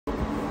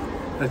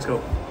Let's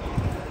go.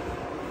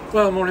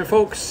 Well, morning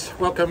folks.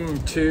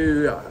 Welcome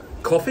to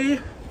coffee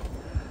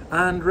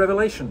and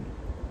Revelation.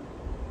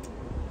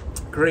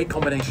 Great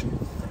combination.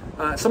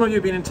 Some of you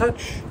have been in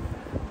touch,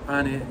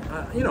 and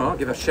I'll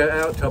give a shout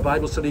out to a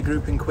Bible study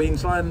group in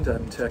Queensland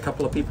and to a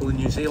couple of people in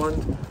New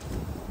Zealand.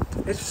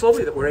 It's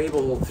lovely that we're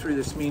able, through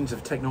this means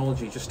of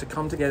technology, just to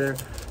come together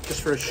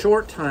just for a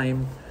short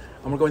time,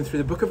 and we're going through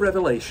the book of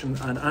Revelation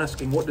and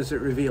asking, what does it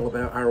reveal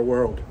about our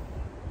world?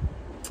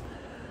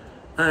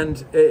 And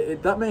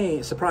that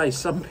may surprise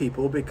some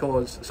people,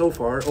 because so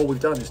far all we've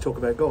done is talk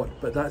about God,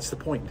 but that's the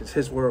point. It's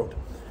his world.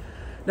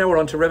 Now we're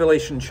on to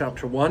Revelation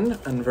chapter 1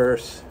 and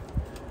verse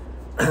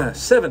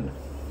 7.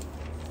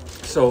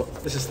 So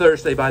this is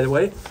Thursday, by the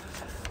way,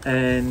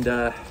 and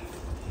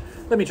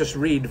let me just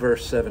read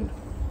verse 7.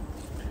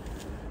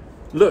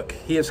 Look,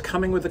 he is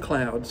coming with the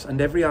clouds, and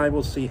every eye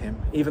will see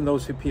him, even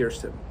those who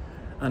pierced him,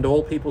 and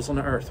all peoples on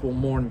earth will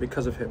mourn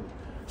because of him.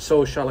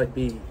 So shall it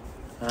be.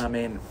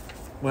 Amen.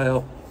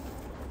 Well,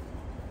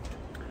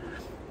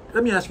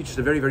 let me ask you just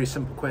a very, very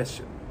simple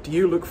question. Do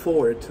you look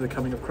forward to the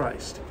coming of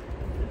Christ?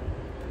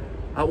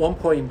 At one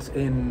point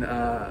in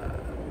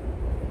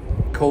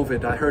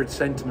COVID, I heard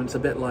sentiments a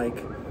bit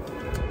like,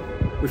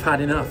 we've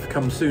had enough,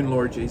 come soon,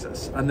 Lord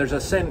Jesus. And there's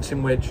a sense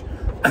in which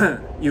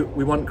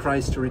we want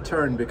Christ to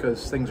return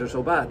because things are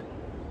so bad.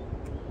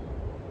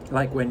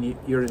 Like when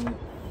you're in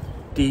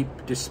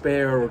deep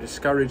despair or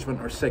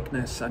discouragement or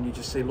sickness and you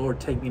just say, Lord,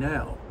 take me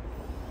now.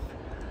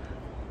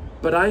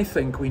 But I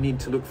think we need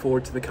to look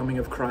forward to the coming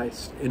of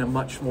Christ in a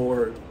much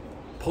more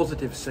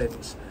positive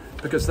sense,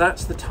 because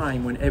that's the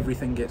time when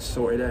everything gets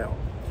sorted out.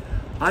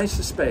 I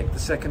suspect the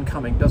second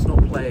coming does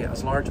not play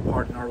as large a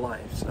part in our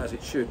lives as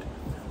it should,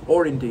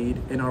 or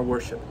indeed in our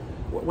worship.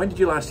 When did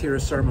you last hear a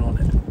sermon on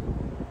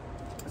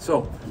it?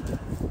 So,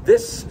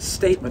 this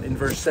statement in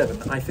verse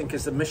 7, I think,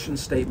 is the mission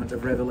statement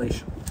of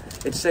Revelation.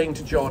 It's saying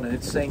to John and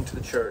it's saying to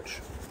the church,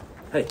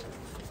 hey,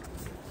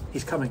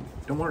 he's coming.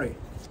 Don't worry,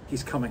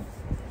 he's coming.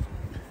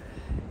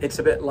 It's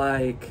a bit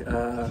like,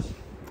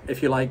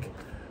 if you like,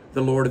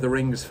 the Lord of the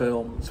Rings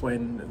films,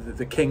 when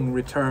the king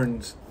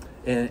returns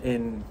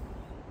in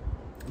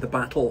the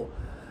battle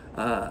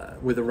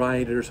with the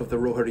riders of the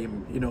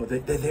Rohirrim. You know, they're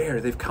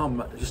there, they've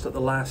come just at the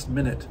last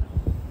minute.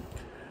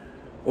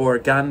 Or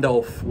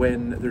Gandalf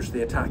when there's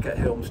the attack at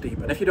Helm's Deep.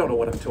 And if you don't know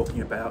what I'm talking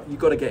about, you've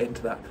got to get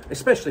into that,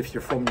 especially if you're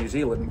from New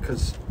Zealand,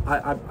 because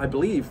I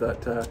believe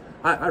that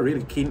I'm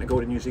really keen to go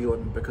to New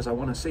Zealand because I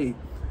want to see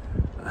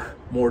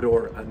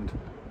Mordor and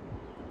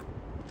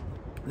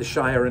the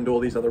Shire and all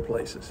these other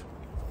places.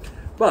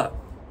 But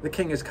the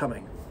king is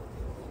coming.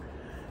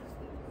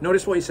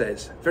 Notice what he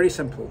says. Very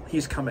simple.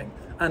 He's coming.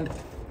 And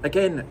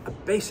again, a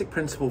basic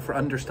principle for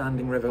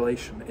understanding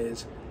Revelation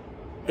is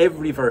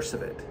every verse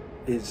of it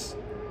is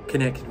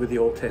connected with the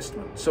Old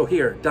Testament. So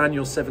here,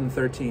 Daniel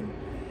 7:13.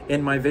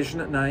 In my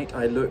vision at night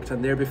I looked,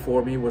 and there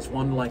before me was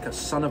one like a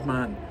son of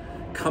man,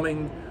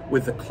 coming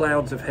with the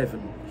clouds of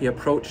heaven. He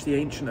approached the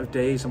Ancient of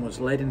Days and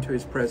was led into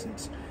his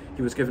presence.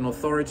 He was given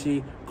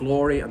authority,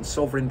 glory, and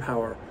sovereign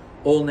power.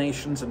 All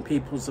nations and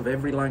peoples of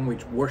every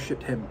language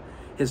worshipped him.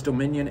 His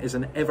dominion is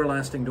an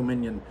everlasting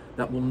dominion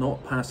that will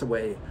not pass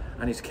away,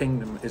 and his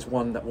kingdom is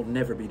one that will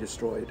never be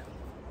destroyed.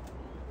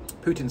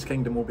 Putin's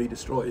kingdom will be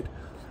destroyed.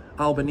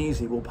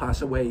 Albanese will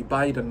pass away.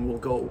 Biden will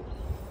go.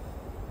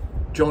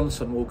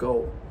 Johnson will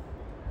go.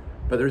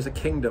 But there is a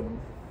kingdom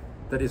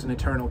that is an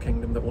eternal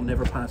kingdom that will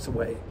never pass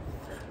away.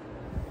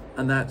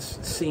 And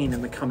that's seen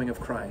in the coming of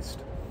Christ.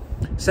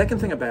 Second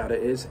thing about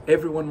it is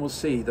everyone will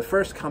see. The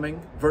first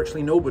coming,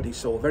 virtually nobody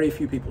saw. Very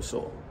few people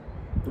saw.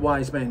 The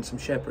wise men, some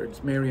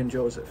shepherds, Mary and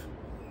Joseph.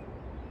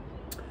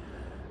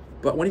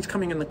 But when he's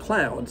coming in the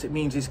clouds, it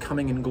means he's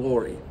coming in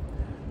glory.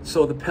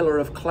 So the pillar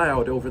of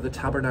cloud over the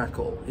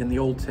tabernacle in the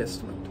Old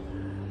Testament,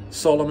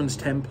 Solomon's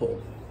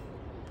temple.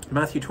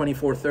 Matthew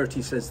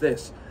 24:30 says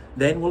this,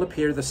 then will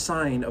appear the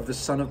sign of the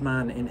Son of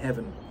Man in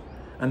heaven,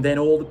 and then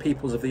all the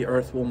peoples of the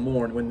earth will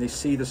mourn when they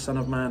see the Son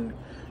of Man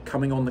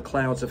coming on the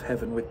clouds of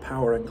heaven with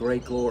power and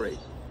great glory.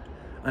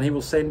 And he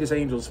will send his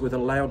angels with a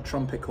loud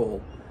trumpet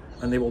call,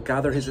 and they will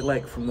gather his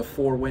elect from the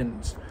four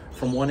winds,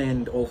 from one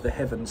end of the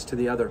heavens to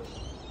the other.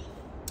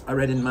 I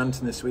read in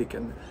Manton this week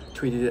and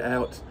tweeted it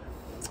out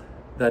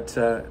that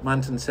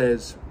Manton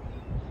says,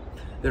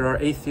 there are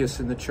atheists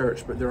in the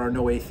church, but there are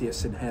no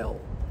atheists in hell.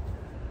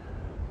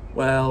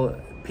 Well,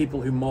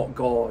 people who mock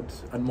God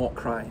and mock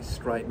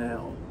Christ right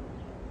now,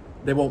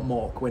 they won't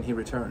mock when he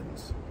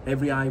returns.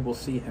 Every eye will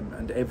see him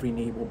and every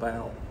knee will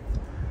bow.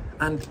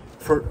 And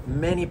for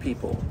many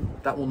people,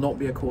 that will not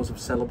be a cause of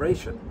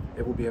celebration.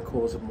 It will be a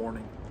cause of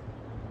mourning.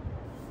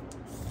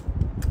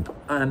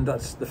 And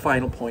that's the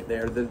final point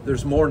there.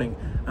 There's mourning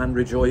and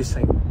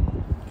rejoicing.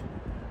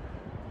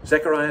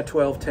 Zechariah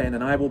 12:10,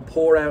 and I will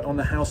pour out on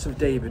the house of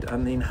David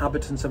and the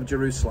inhabitants of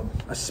Jerusalem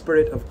a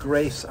spirit of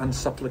grace and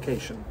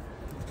supplication.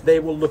 They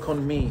will look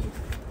on me,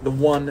 the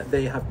one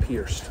they have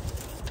pierced,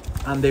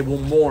 and they will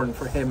mourn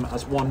for him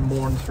as one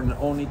mourns for an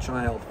only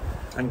child,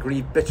 and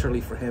grieve bitterly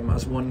for him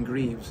as one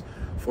grieves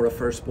for a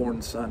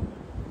firstborn son.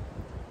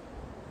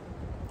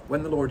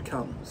 When the Lord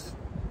comes,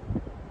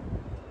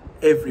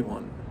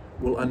 everyone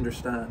will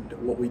understand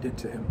what we did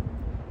to him.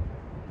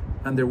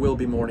 And there will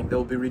be mourning. There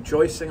will be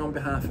rejoicing on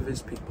behalf of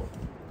his people.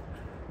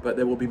 But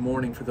there will be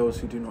mourning for those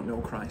who do not know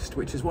Christ,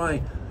 which is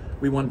why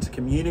we want to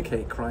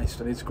communicate Christ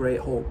and his great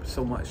hope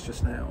so much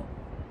just now.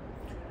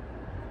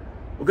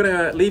 We're going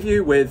to leave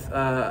you with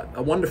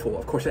a wonderful,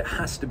 of course it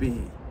has to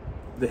be,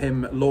 the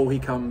hymn, Lo, he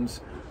comes,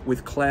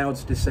 with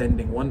clouds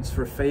descending, once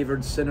for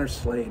favoured sinners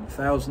slain,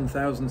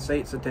 thousand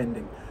saints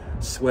attending,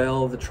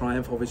 swell the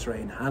triumph of his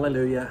reign.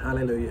 Hallelujah,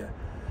 hallelujah.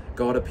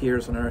 God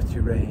appears on earth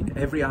to reign.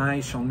 Every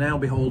eye shall now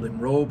behold him,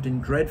 robed in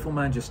dreadful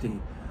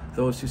majesty.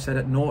 Those who set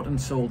at naught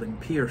and sold him,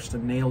 pierced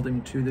and nailed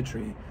him to the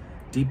tree.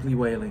 Deeply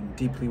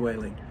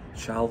wailing,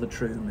 shall the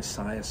true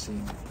Messiah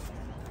seen.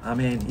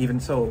 Amen. Even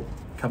so,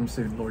 come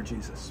soon, Lord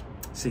Jesus.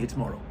 See you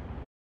tomorrow.